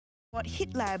what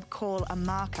Hitlab call a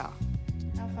marker.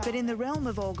 But in the realm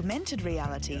of augmented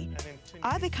reality,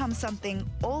 I become something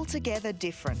altogether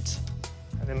different.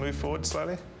 And then move forward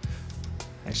slowly.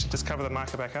 Actually, just cover the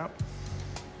marker back up.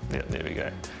 Yeah, there we go.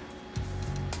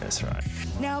 That's right.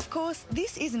 Now, of course,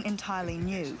 this isn't entirely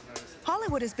new.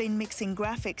 Hollywood has been mixing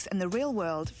graphics and the real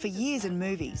world for years in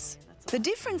movies. The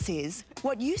difference is,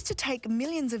 what used to take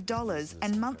millions of dollars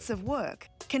and months of work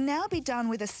can now be done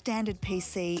with a standard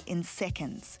PC in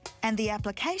seconds, and the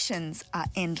applications are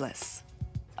endless.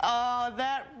 Oh,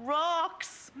 that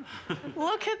rocks!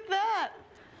 Look at that!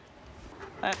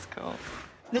 That's cool.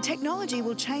 The technology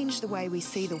will change the way we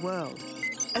see the world.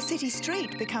 A city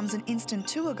street becomes an instant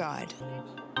tour guide.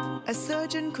 A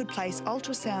surgeon could place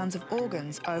ultrasounds of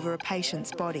organs over a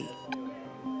patient's body.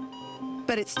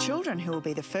 But it's children who will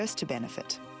be the first to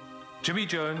benefit. Jimmy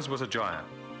Jones was a giant.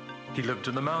 He lived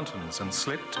in the mountains and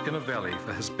slept in a valley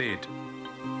for his bed.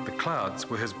 The clouds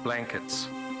were his blankets,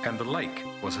 and the lake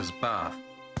was his bath.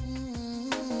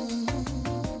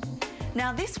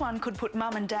 Now this one could put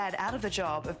Mum and Dad out of the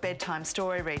job of bedtime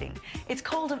story reading. It's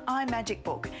called an iMagic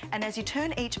book, and as you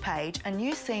turn each page, a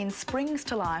new scene springs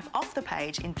to life off the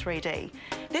page in 3D.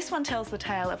 This one tells the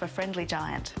tale of a friendly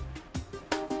giant.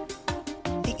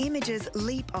 The images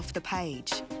leap off the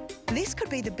page. This could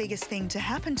be the biggest thing to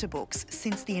happen to books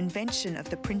since the invention of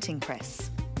the printing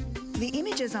press. The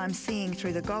images I'm seeing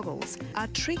through the goggles are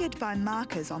triggered by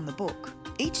markers on the book.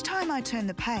 Each time I turn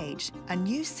the page, a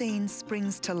new scene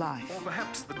springs to life. Or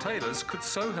perhaps the tailors could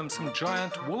sew him some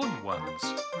giant woolen ones,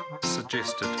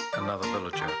 suggested another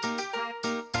villager.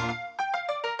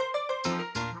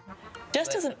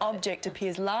 Just as an object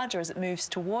appears larger as it moves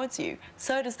towards you,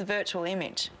 so does the virtual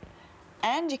image.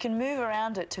 And you can move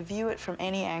around it to view it from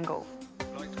any angle.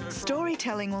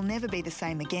 Storytelling will never be the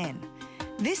same again.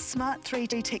 This smart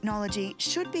 3D technology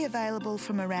should be available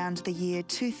from around the year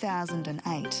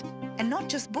 2008. And not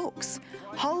just books,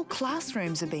 whole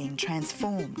classrooms are being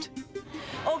transformed.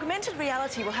 Augmented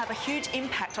reality will have a huge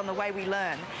impact on the way we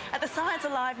learn. At the Science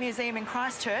Alive Museum in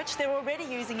Christchurch, they're already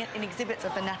using it in exhibits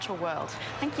of the natural world.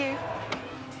 Thank you.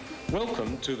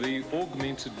 Welcome to the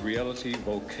Augmented Reality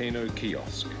Volcano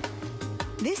Kiosk.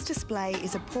 This display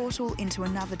is a portal into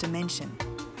another dimension.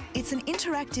 It's an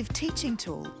interactive teaching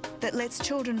tool that lets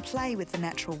children play with the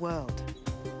natural world.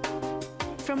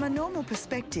 From a normal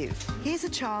perspective, here's a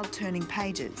child turning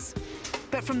pages.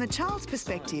 But from the child's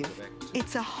perspective,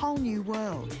 it's a whole new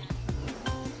world.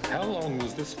 How long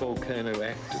was this volcano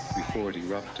active before it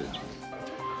erupted?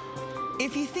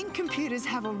 If you think computers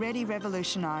have already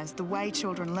revolutionised the way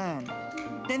children learn,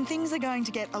 then things are going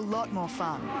to get a lot more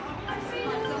fun.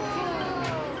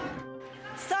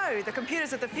 So, the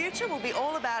computers of the future will be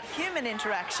all about human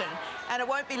interaction, and it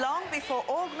won't be long before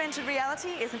augmented reality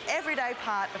is an everyday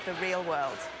part of the real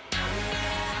world.